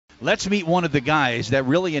Let's meet one of the guys that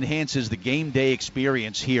really enhances the game day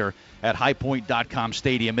experience here at highpoint.com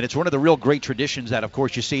Stadium. And it's one of the real great traditions that, of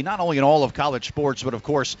course, you see not only in all of college sports, but, of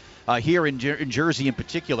course, here in Jersey in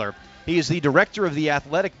particular. He is the director of the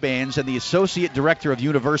athletic bands and the associate director of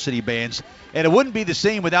university bands. And it wouldn't be the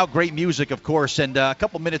same without great music, of course. And a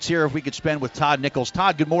couple minutes here if we could spend with Todd Nichols.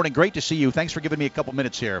 Todd, good morning. Great to see you. Thanks for giving me a couple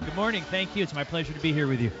minutes here. Good morning. Thank you. It's my pleasure to be here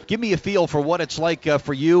with you. Give me a feel for what it's like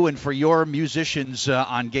for you and for your musicians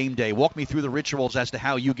on game day. Walk me through the rituals as to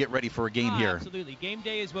how you get ready for a game here. Absolutely. Game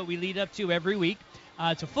day is what we lead up to every week.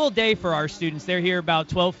 It's a full day for our students. They're here about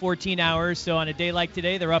 12, 14 hours. So on a day like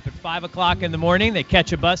today, they're up at 5 o'clock in the morning. They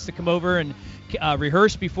catch a bus to come over and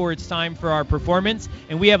rehearse before it's time for our performance.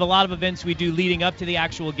 And we have a lot of events we do leading up to the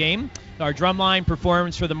actual game. Our drumline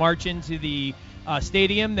performs for the march into the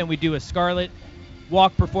stadium. Then we do a Scarlet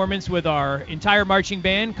Walk performance with our entire marching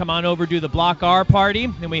band. Come on over, do the Block R party.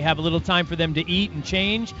 Then we have a little time for them to eat and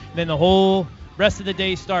change. Then the whole rest of the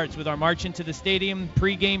day starts with our march into the stadium,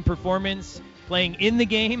 pre-game performance, playing in the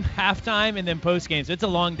game, halftime, and then post-game. So it's a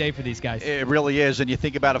long day for these guys. It really is. And you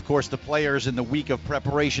think about, of course, the players and the week of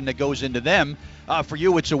preparation that goes into them. For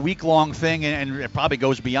you, it's a week-long thing, and it probably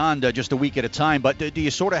goes beyond just a week at a time. But do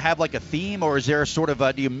you sort of have like a theme, or is there sort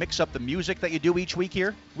of do you mix up the music that you do each week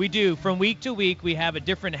here? We do. From week to week, we have a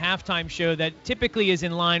different halftime show that typically is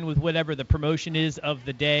in line with whatever the promotion is of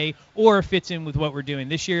the day or fits in with what we're doing.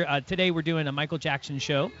 This year, today, we're doing a Michael Jackson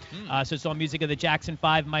show. So it's all music of the Jackson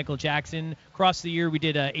 5, Michael Jackson. Across the year, we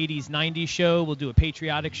did a 80s, 90s show. We'll do a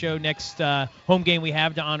patriotic show next home game we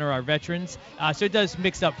have to honor our veterans. So it does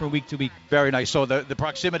mix up from week to week. Very nice. So the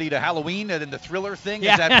proximity to Halloween and the Thriller thing,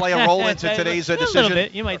 does that play a role into today's decision? A little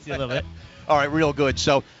bit. You might see a little bit. All right, real good.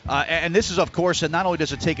 So, and this is, of course, and not only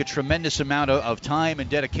does it take a tremendous amount of time and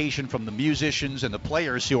dedication from the musicians and the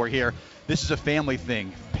players who are here, this is a family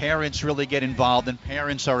thing. Parents really get involved, and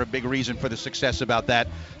parents are a big reason for the success about that.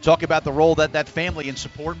 Talk about the role that family and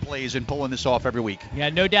support plays in pulling this off every week. Yeah,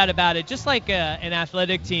 no doubt about it. Just like an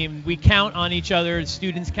athletic team, we count on each other.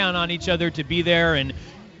 Students count on each other to be there, and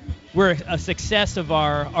we're a success of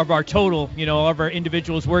our total, of our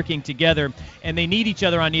individuals working together, and they need each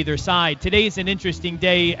other on either side. Today is an interesting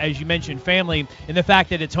day, as you mentioned, family, in the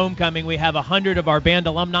fact that it's homecoming. We have 100 of our band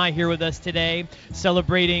alumni here with us today,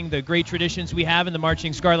 celebrating the great traditions we have in the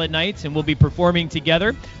Marching Scarlet Knights, and we'll be performing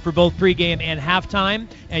together for both pregame and halftime.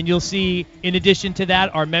 And you'll see, in addition to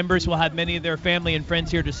that, our members will have many of their family and friends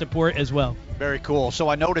here to support as well. Very cool. So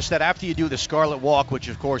I noticed that after you do the Scarlet Walk, which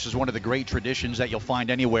of course is one of the great traditions that you'll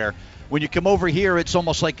find anywhere, when you come over here, it's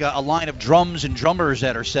almost like a line of drums and drummers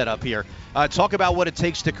that are set up here. Talk about what it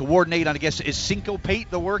takes to coordinate on, I guess, is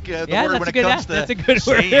syncopate the word when it comes to... That's a good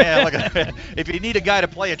word. Yeah, if you need a guy to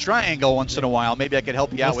play a triangle once in a while, maybe I could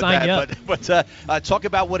help you out with that. But talk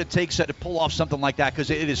about what it takes to pull off something like that, because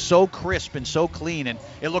it is so crisp and so clean, and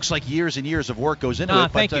it looks like years and years of work goes into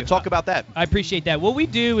it. But Thank you. Talk about that. I appreciate that. What we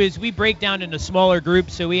do is we break down into smaller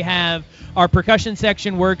groups. So we have our percussion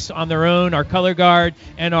section works on their own, our color guard,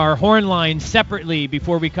 and our horn line separately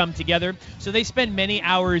before we come together. So they spend many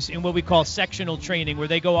hours in what we call sectional training, where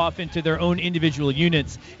they go off into their own individual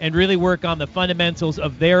units and really work on the fundamentals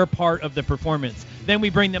of their part of the performance. Then we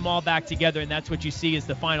bring them all back together, and that's what you see as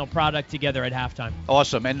the final product together at halftime.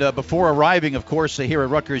 Awesome. And before arriving, of course, here at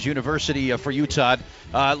Rutgers University for you, Todd,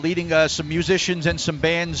 leading some musicians and some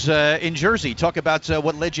bands in Jersey. Talk about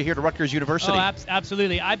what led you here to Rutgers University. Oh,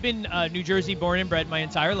 absolutely. I've been New Jersey born and bred my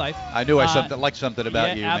entire life. I knew I liked something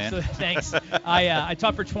about you, absolutely. Man. Thanks. I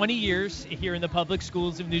taught for 20 years here in the public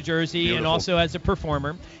schools of New Jersey. Beautiful. And also as a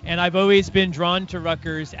performer. And I've always been drawn to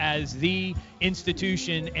Rutgers as the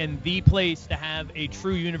institution and the place to have a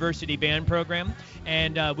true university band program,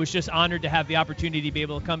 and was just honored to have the opportunity to be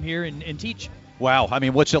able to come here and teach. Wow. I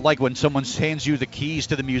mean, what's it like when someone hands you the keys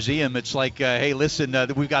to the museum? It's like, hey, listen,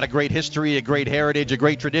 we've got a great history, a great heritage, a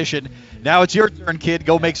great tradition. Now it's your turn, kid.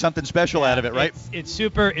 Go make something special out of it, right? It's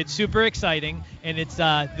super exciting, and it's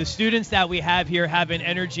the students that we have here have an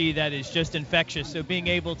energy that is just infectious. So being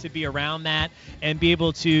able to be around that and be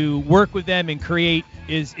able to work with them and create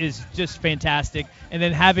is just fantastic. And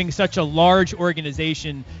then having such a large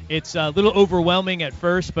organization, it's a little overwhelming at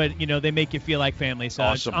first, but they make you feel like family. So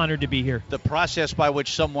Awesome. It's an honor to be here. The process by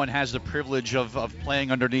which someone has the privilege of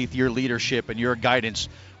playing underneath your leadership and your guidance,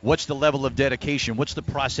 What's the level of dedication? What's the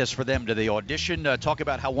process for them? Do they audition? Talk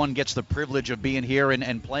about how one gets the privilege of being here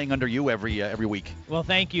and playing under you every week. Well,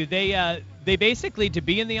 thank you. They basically, to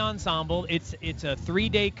be in the ensemble, it's a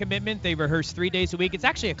 3-day commitment. They rehearse 3 days a week. It's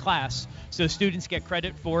actually a class, so students get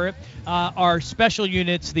credit for it. Our special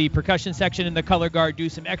units, the percussion section and the color guard, do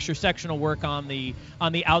some extra sectional work on the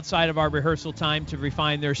outside of our rehearsal time to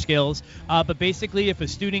refine their skills. But basically, if a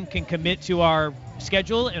student can commit to our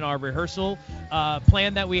schedule and our rehearsal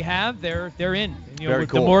plan that we have, they're in. Very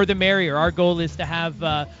cool. The more the merrier. Our goal is to have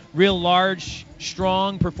a real large,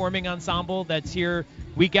 strong performing ensemble that's here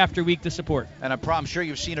week after week to support. And I'm sure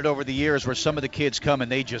you've seen it over the years where some of the kids come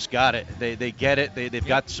and they just got it. They get it. They've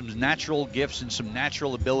got some natural gifts and some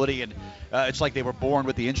natural ability, and it's like they were born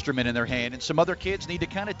with the instrument in their hand. And some other kids need to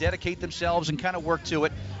kind of dedicate themselves and kind of work to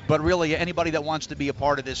it. But really, anybody that wants to be a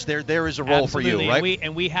part of this, there is a role Absolutely. for you, right?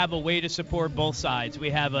 And we have a way to support both sides. We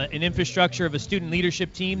have an infrastructure of a student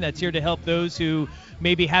leadership team that's here to help those who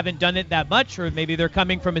maybe haven't done it that much, or maybe they're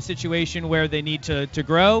coming from a situation where they need to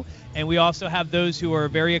grow. And we also have those who are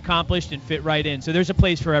very accomplished and fit right in. So there's a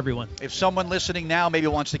place for everyone. If someone listening now maybe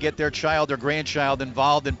wants to get their child or grandchild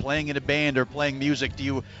involved in playing in a band or playing music, do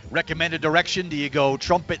you recommend a direction? Do you go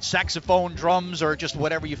trumpet, saxophone, drums, or just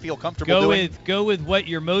whatever you feel comfortable doing? Go with what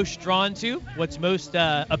you're most drawn to, what's most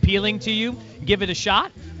appealing to you. Give it a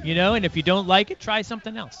shot, and if you don't like it, try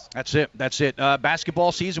something else. That's it.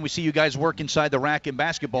 Basketball season, we see you guys work inside the rack in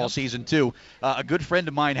basketball season too. A good friend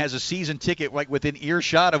of mine has a season ticket right within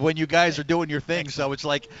earshot of when you guys are doing your thing, so it's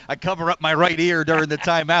like I cover up my right ear during the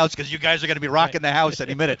timeouts because you guys are going to be rocking the house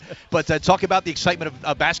any minute. But talk about the excitement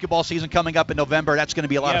of basketball season coming up in November. That's going to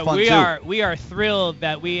be a lot of fun too. We are thrilled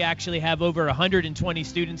that we actually have over 120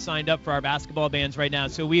 students signed up for our basketball bands right now.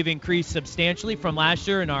 So we've increased substantially from last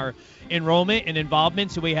year in our enrollment and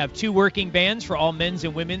involvement. So we have 2 working bands for all men's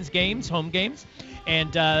and women's games, home games.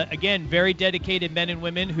 And, again, very dedicated men and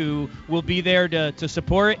women who will be there to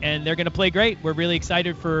support, and they're going to play great. We're really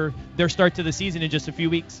excited for their start to the season in just a few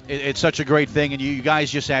weeks. It's such a great thing, and you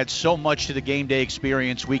guys just add so much to the game day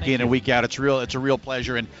experience week in and week out. It's a real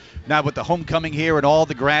pleasure. And now with the homecoming here and all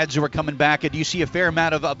the grads who are coming back, do you see a fair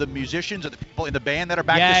amount of the musicians and the people in the band that are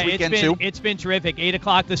back this weekend too? It's been terrific. 8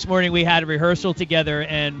 o'clock this morning we had a rehearsal together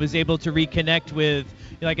and was able to reconnect with,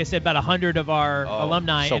 like I said, about 100 of our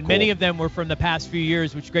alumni. So and cool. Many of them were from the past few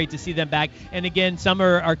years, which is great to see them back. And again, some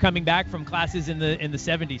are coming back from classes in the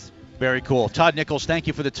 70s. Very cool. Todd Nichols, thank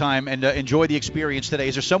you for the time, and enjoy the experience today.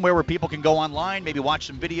 Is there somewhere where people can go online, maybe watch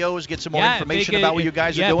some videos, get some more information about what you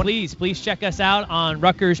guys are doing? Please check us out on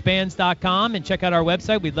rutgersbands.com and check out our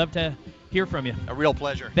website. We'd love to hear from you. A real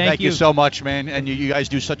pleasure. Thank you so much, man. And you guys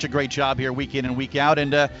do such a great job here week in and week out.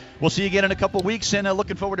 And we'll see you again in a couple of weeks, and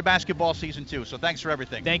looking forward to basketball season too. So thanks for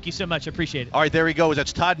everything. Thank you so much. Appreciate it. All right, there he goes.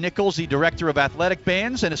 That's Todd Nichols, the Director of Athletic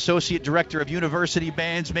Bands and Associate Director of University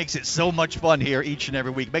Bands. Makes it so much fun here each and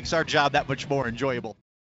every week. Makes our job that much more enjoyable.